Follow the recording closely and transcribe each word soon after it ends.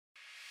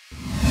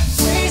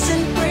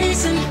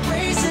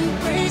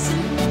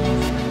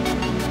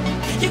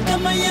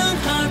got my young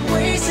heart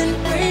racing,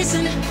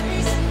 racing.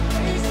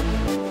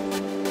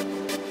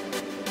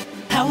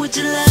 How would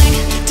you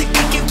like to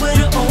kick it with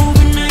an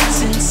overnight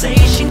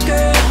sensation,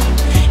 girl?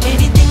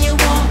 Anything you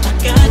want, I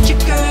got you,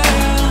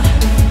 girl.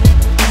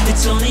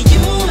 It's only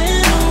you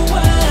in the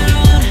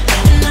world,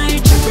 and now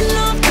you're tripping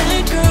off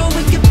that, girl.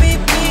 We could be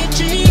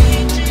PG.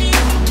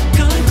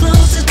 Come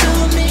closer to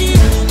me,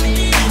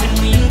 and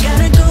we ain't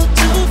gotta go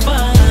too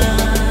far.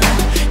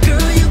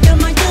 Girl, you got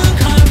my young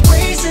heart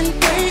racing,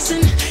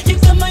 racing. You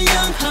got my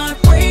young heart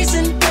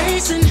racing,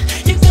 racing.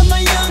 You got my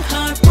young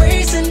heart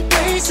racing,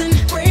 racing,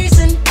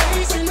 racing,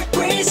 racing,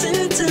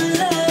 racing to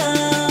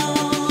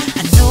love.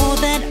 I know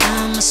that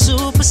I'm a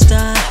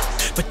superstar,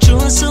 but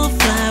you're so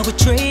fly, we're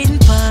trading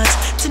parts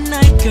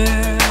tonight,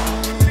 girl.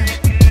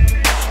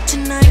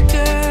 Tonight,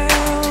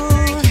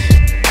 girl.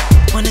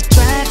 Wanna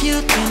drive you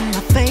in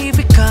my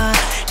favorite car,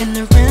 and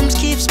the rims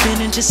keep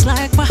spinning just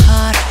like my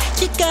heart.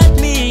 You got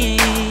me,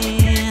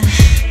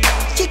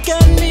 you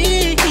got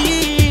me,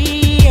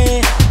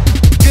 yeah.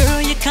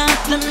 Girl, you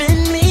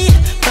compliment me.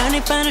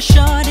 Finally find a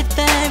shorty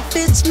that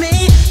fits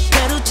me.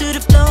 Pedal to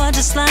the floor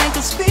just like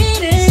I'm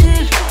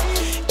speeding.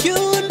 You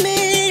and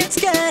me, it's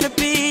gotta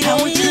be. How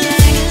would you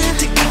like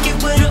to kick it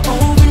with an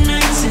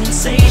overnight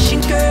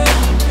sensation, girl?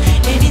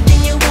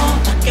 Anything you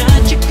want, I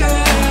got you,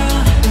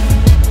 girl.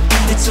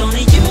 It's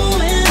only you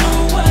in the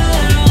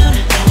world,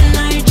 and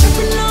now you're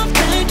tripping off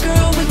that,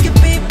 girl. We could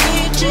be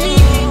PG.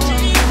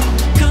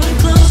 Come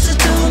closer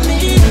to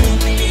me,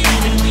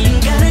 and we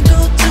ain't gotta go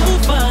too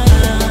far.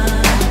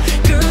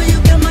 Girl, you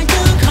got my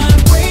young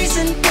heart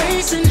racing,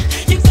 racing.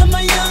 You got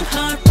my young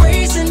heart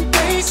racing,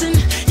 racing.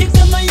 You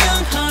got my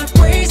young heart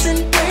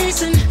racing,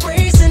 racing,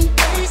 racing,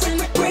 racing,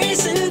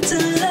 racing to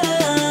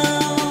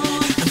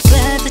love. I'm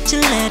glad that you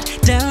let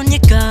down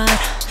your guard.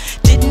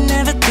 Didn't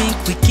ever think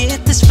we'd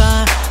get this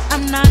far.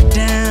 I'm not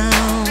down,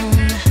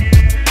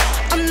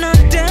 I'm not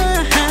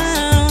down.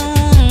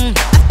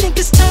 I think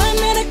it's time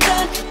that I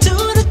cut to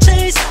the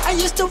chase. I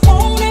used to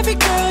want every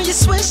girl, you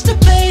switched the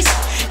pace.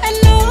 And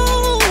no,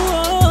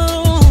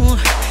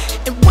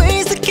 in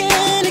ways I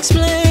can't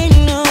explain,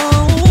 no.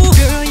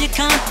 Girl, you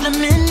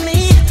compliment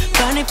me.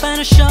 Finally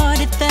find a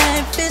shorty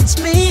that fits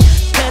me.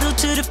 Pedal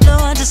to the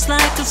floor just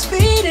like I'm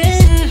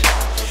speeding.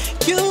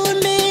 You and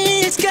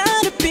me, it's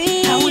gotta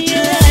be. How would you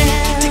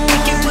like to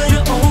kick it with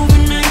an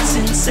overnight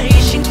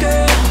sensation,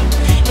 girl?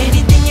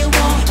 Anything you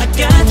want, I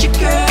got you,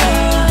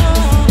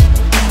 girl.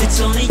 It's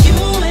only you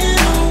in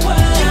the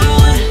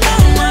world,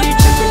 and now you're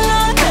tripping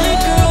off that,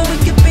 girl. We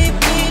could be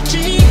PG.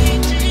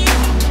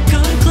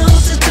 Come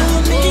closer to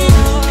me,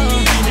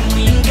 and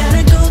we ain't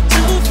gotta go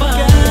too far.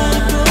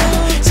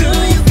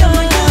 Girl, you got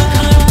my young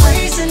heart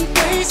racing,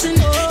 racing.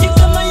 You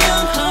got my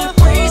young heart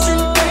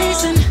racing,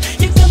 racing.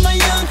 You got my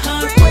young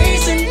heart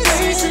racing,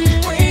 racing,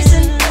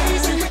 racing,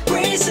 racing,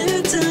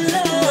 racing to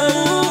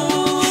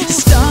love. It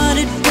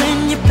started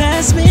when you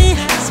passed me.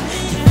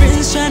 Your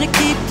friends trying to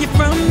keep you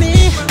from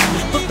me,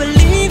 but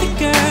believe it,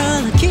 girl,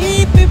 I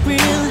keep it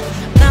real.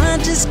 I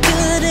just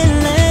couldn't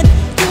let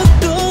you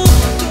go.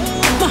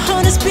 My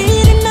heart is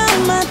beating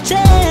on my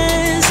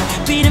chest,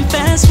 beating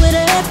fast with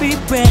every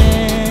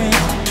breath.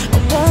 I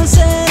won't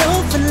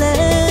settle for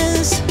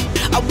less.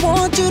 I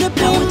want you to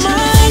be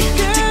mine,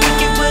 girl. To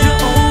kick it with an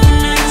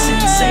overnight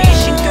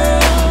sensation,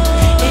 girl.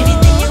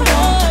 Anything you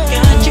want, I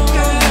got you,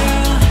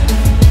 girl.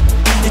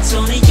 It's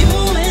only you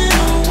in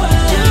the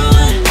world,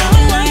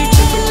 and now you're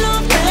tripping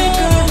off that,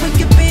 girl. We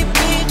could be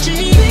PG.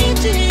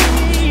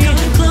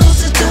 Come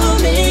closer to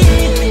me,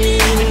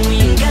 and we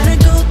ain't gotta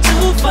go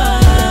too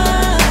far.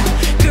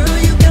 Girl,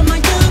 you got my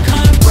young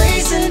heart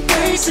racing,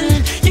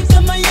 racing. You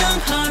got my young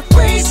heart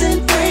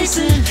racing,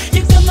 racing.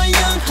 You got my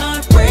young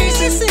heart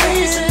racing,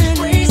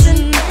 racing,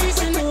 racing,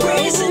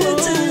 racing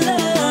to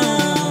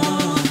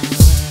love.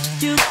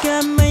 You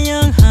got my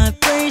young heart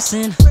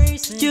racing.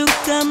 You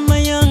got my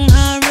young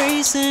heart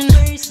racing.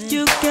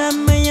 You got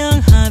my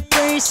young heart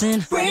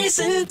racing,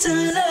 racing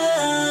to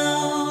love.